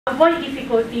avoid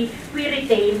difficulty, we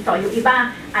retain. So, yung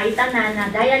iba ay tanan na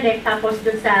dialect, tapos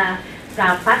dun sa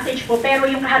passage po, pero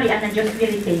yung kaharian ng Diyos, we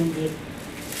retained it.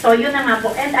 So, yun na nga po.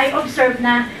 And I observed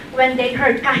na when they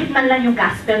heard, kahit man lang yung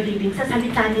gospel reading, sa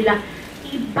salita nila,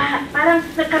 iba, parang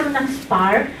nagkaroon ng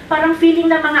spark, parang feeling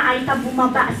na mga Aita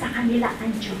bumaba sa kanila ang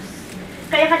Diyos.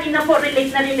 Kaya kanina po,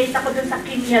 relate ako dun sa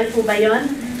Kimial po ba yun?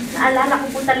 Naalala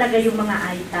ko po talaga yung mga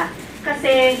Aita.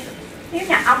 Kasi, yun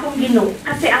nga, akong Ginoo.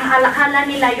 Kasi ang alakala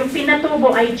nila, yung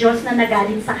pinatubo ay Diyos na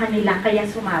nagalit sa kanila, kaya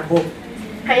sumabog.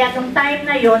 Kaya nung time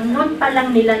na yon, noon pa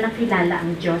lang nila nakilala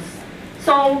ang Diyos.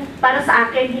 So, para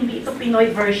sa akin, hindi ito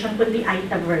Pinoy version, kundi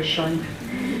Aita version.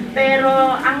 Pero,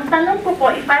 ang tanong ko po,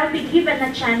 if I'll be given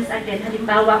a chance again,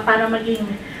 halimbawa, para maging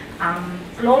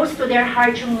close to their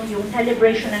heart yung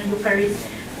celebration ng Eucharist,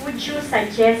 would you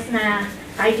suggest na,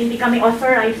 kahit hindi kami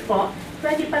authorized po,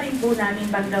 pwede pa rin po namin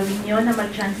bang gawin yun na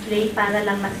mag-translate para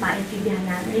lang mas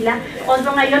maintindihan nila.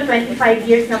 Although ngayon, 25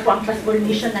 years na po ang Paschal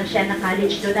Mission ng Siena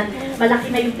College doon at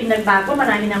malaki na yung pinagbago,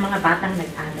 marami na mga batang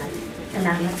nag-aral.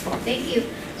 Salamat po. Thank you.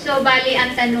 So, bali,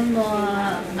 ang tanong mo,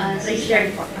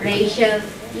 Rachel,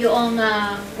 yung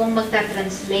kung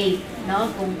magta-translate, no?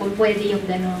 Kung pwede yung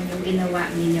gano'n, yung ginawa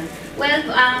ninyo. Well,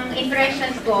 ang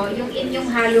impression ko, yung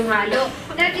inyong halo-halo,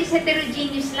 that is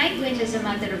heterogeneous language as a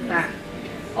matter of fact.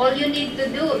 All you need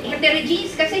to do,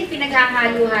 heterogeneous kasi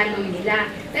pinaghahalo-halo nila.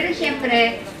 Pero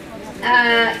syempre,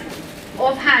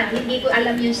 offhand, hindi ko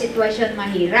alam yung sitwasyon,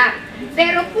 mahirap.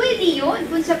 Pero pwede yun,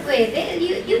 kung sa pwede.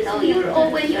 You know,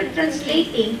 when you're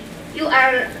translating, you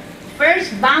are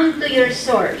first bound to your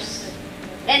source.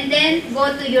 And then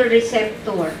go to your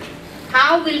receptor.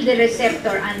 How will the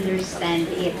receptor understand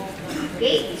it?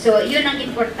 Okay? So, yun ang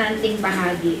importanteng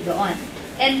bahagi doon.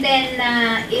 And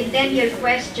then your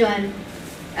question,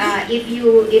 if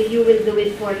you will do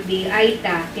it for the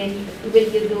Aita, will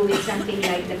you do it something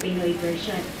like the Pinoy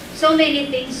version? So many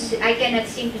things, I cannot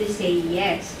simply say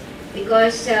yes,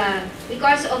 because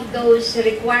of those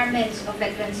requirements of a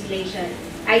translation.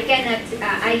 I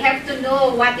have to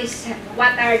know what is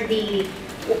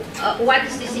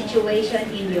the situation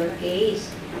in your case,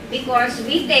 because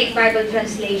we take Bible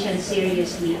translation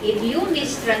seriously. If you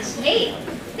mistranslate,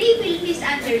 they will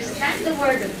misunderstand the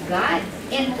Word of God,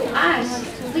 and to us,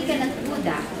 we cannot do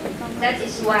that. That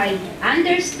is why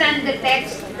understand the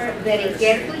text very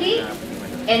carefully,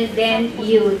 and then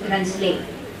you translate,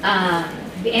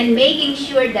 and making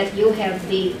sure that you have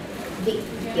the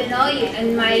you know,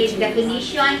 in my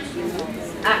definition,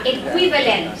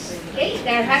 equivalence. Okay,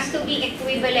 there has to be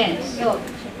equivalence. So,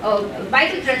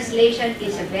 Bible translation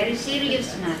is a very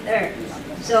serious matter.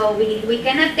 So we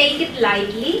cannot take it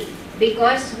lightly,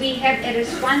 because we have a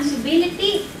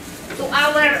responsibility to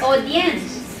our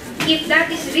audience, if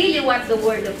that is really what the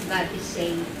Word of God is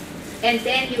saying. And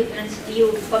then you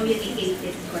communicate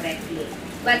it correctly.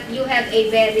 But you have a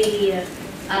very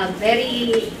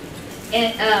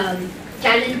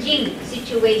challenging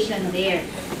situation there.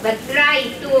 But try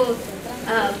to,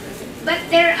 but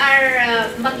there are,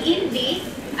 mag-indi,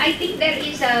 I think there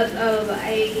is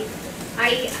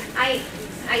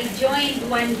I joined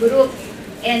one group,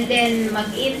 and then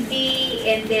mag-indi,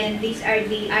 and then these are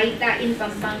the Aita in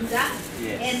Pampanga.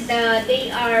 Yes. And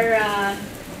they are,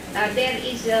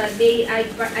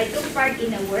 I took part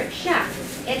in a workshop,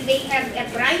 and they have a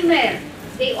primer.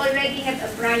 They already have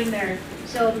a primer.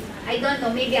 So, I don't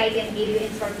know, maybe I can give you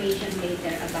information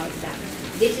later about that.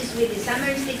 This is with the Summer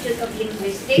Institute of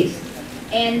Linguistics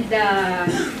and the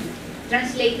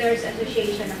Translators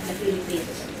Association of the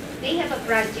Philippines. They have a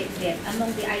project there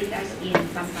among the Aitas in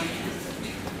Pampanga.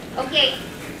 Okay.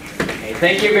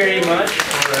 Thank you very much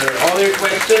for all your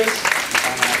questions.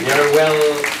 You're well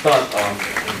thought of.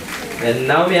 And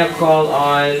now we have called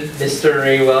on Mr.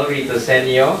 Raywell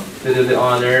Ritosenio to do the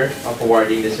honor of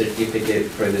awarding the certificate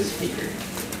for the speaker.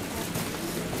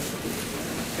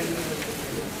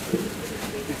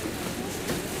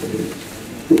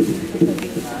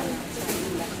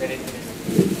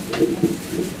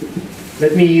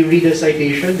 Let me read the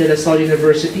citation. The Salle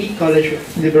University College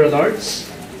of Liberal Arts,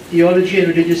 Theology and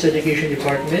Religious Education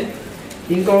Department,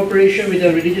 in cooperation with the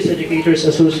Religious Educators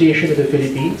Association of the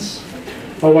Philippines,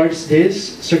 awards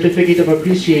this Certificate of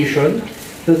Appreciation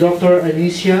to Dr.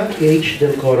 Anicia H.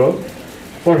 Del Coro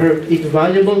for her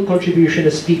invaluable contribution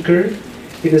as speaker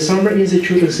in the Summer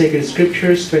Institute of Sacred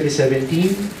Scriptures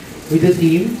 2017 with the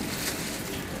theme,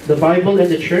 The Bible and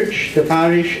the Church, the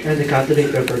Parish, and the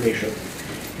Catholic Reformation.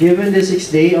 Given the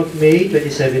 6th day of May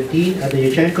 2017 at the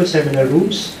Yuchengco Seminar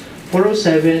Rooms,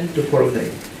 407 to 409,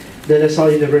 De La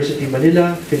Salle University,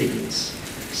 Manila, Philippines.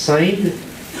 Signed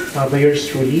by yours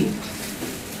truly,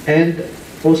 and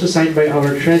also signed by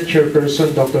our Trend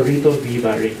Chairperson, Dr. Rito V.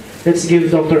 Barry. Let's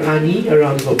give Dr. Annie a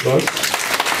round of applause.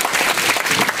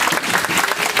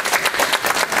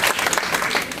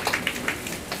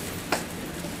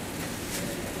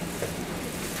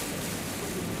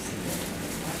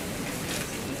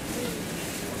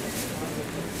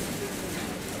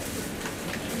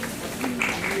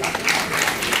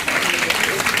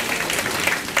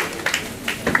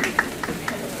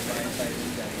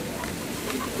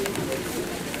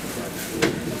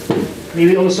 May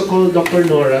we also call Dr.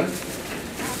 Nora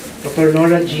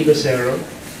G. Lucero.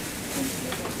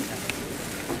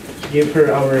 Give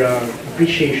her our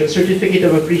appreciation, certificate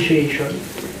of appreciation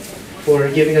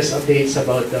for giving us updates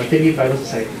about the Philippine Bible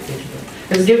Society. Thank you.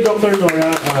 Let's give Dr. Nora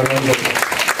a round of applause.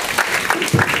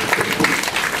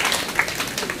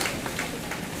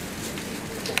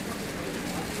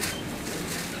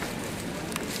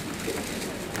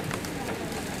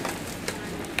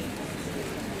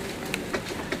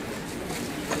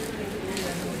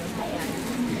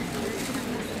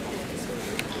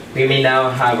 We may now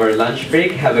have our lunch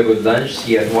break. Have a good lunch.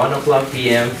 See you at 1 o'clock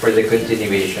p.m. for the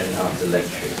continuation of the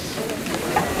lectures.